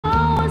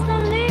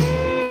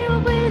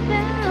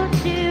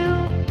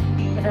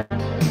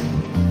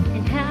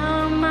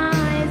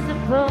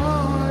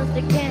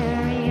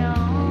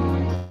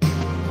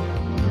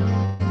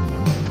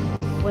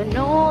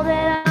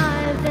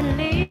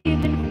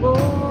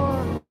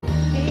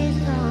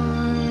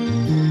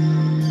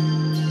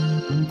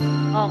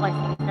Okay,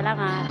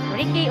 salamat.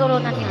 Ricky,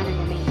 urunan yung ano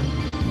niya.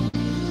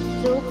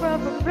 So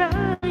proper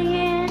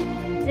Brian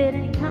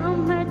didn't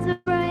come here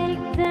to break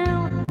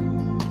down.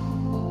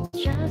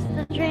 Just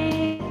to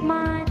drink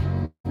mine,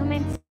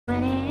 coming to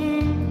an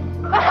end.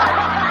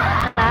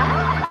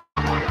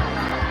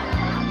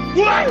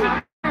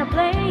 I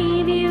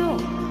blame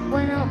you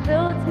when I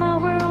built my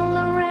world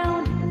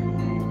around.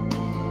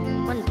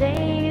 One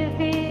day you've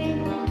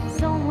been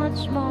so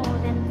much more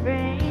than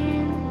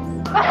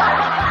friends.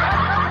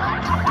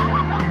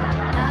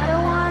 I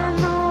don't wanna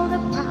know the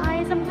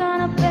price I'm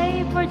gonna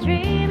pay for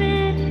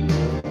dreaming.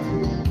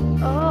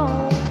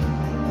 Oh,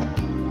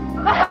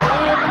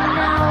 even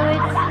now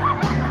it's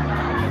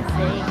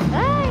saying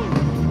goodbye.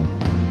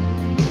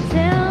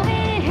 Tell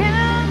me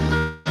how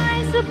am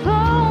I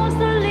supposed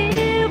to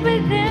live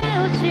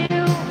without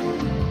you?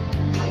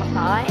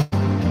 Okay.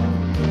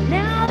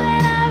 Now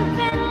that I've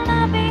been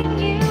loving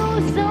you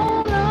so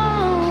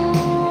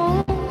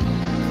long,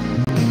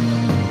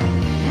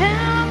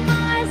 how am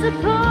I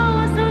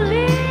supposed to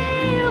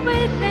live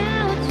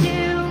without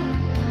you?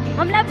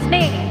 Mom loves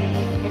me.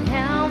 And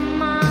how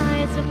am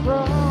I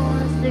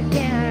supposed to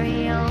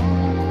carry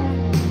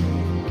on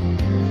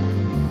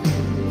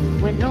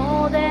when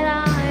all that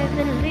I've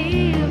been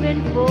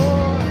living for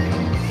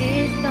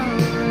is gone?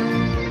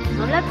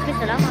 Mom loves me,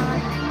 salamat.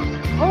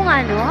 Oo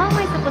nga, no? How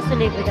am I supposed to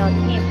live without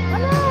him?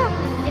 Wala!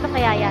 Sino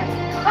kaya yan?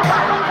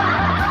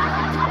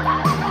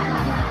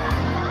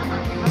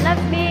 Mom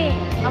loves me.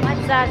 Mom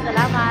Adsa,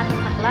 salamat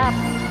sa clap.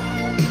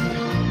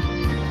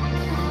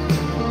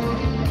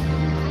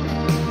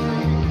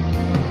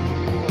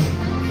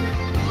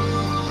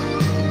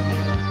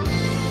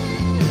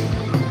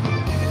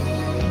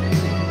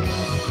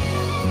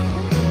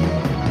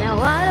 Now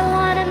I don't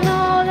wanna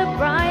know the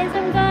price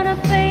I'm gonna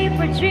pay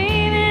for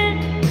dreaming.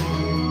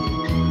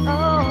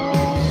 Oh,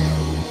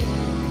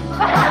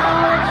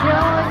 now that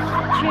your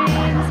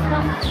dreams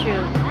come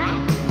true.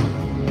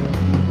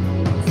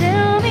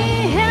 Tell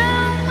me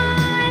how am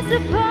I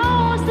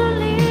supposed to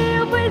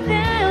live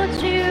without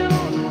you?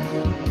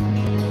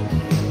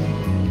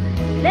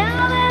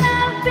 Now that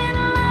I've been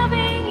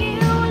loving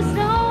you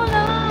so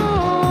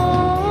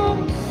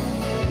long,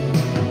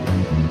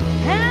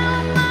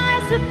 how am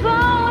I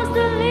supposed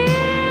to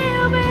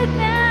live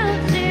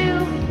without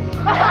you?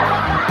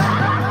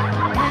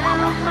 How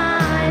am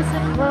I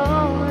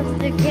supposed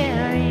to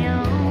carry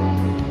on?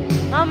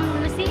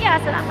 Lucia,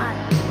 salamat.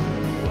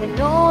 When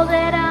all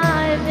that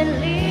I've been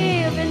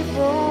living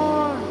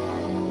for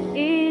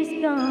is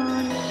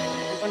gone.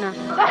 Ako na.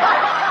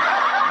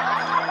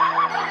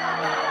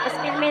 Mas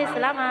Milmil,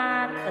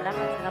 salamat.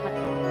 Salamat, salamat.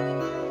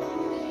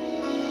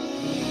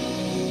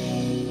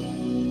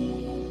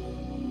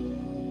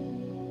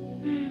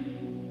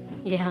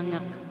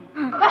 Ihangak.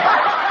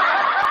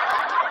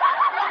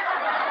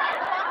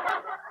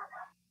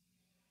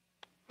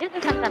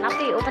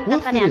 وفر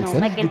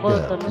الفرح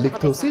بالدار لك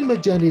توصيل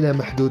مجاني لا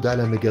محدود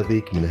على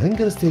ميجافيك من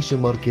هنجر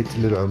ستيشن ماركت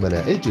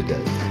للعملاء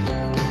الجدد.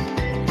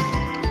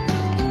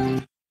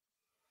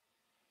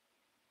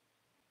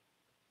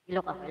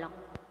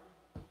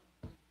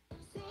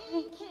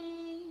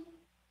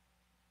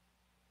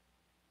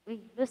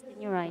 Lost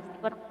in your eyes.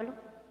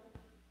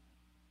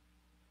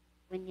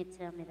 When you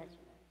tell me that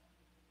you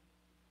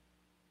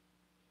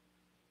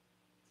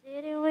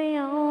city we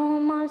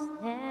almost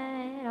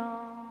had it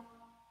all.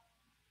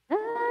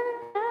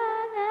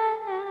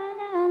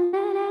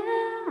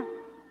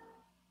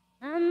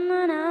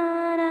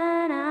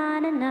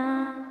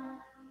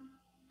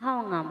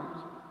 How nga mo?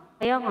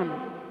 Ayaw nga mo.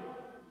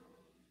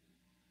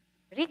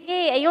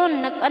 Ricky,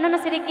 ayun, ano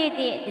na si Ricky,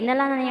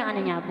 dinala na niya yung ano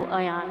niya,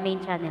 main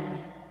channel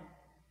niya.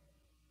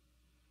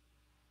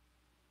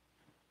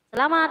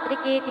 Salamat,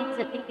 Ricky.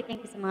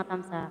 Thank you sa mga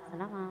thumbs up.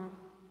 Salamat.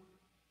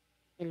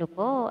 Hello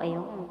po,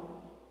 ayun.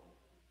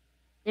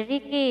 Si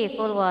Ricky,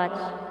 full watch.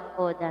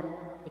 Oh, done.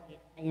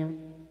 Ayun.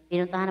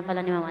 Pinuntahan na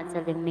pala ni Mama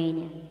Adsal yung main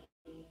niya.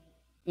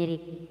 Ni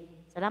Ricky.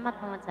 Salamat,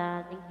 Mama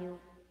Adsal. Thank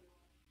you.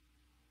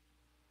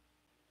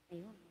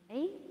 Ayun.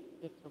 Ay,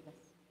 dito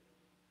gas.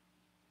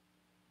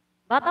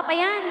 Bata pa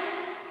yan.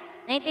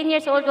 19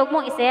 years old, huwag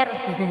mong iser.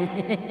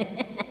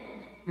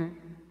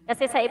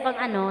 Kasi sa ibang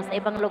sa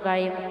ibang lugar,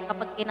 yung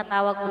kapag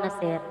kinatawag mo na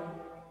sir,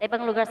 sa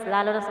ibang lugar,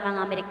 lalo na sa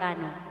mga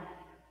Amerikano,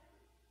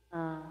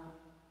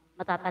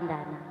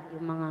 matatanda na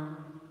yung mga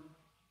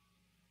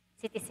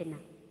citizen na.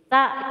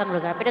 Sa ibang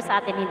lugar, pero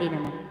sa atin hindi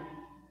naman.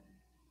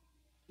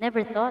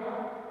 Never thought.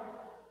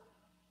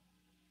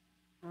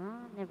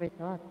 Never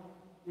thought.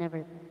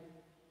 Never thought.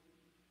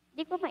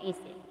 Hindi ko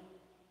maisip.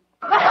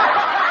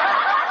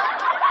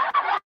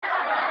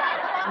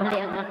 Mali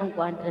ang akong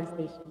kuhaan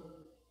translation.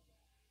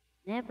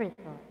 Never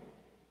thought.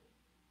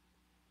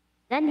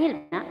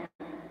 Danhil na.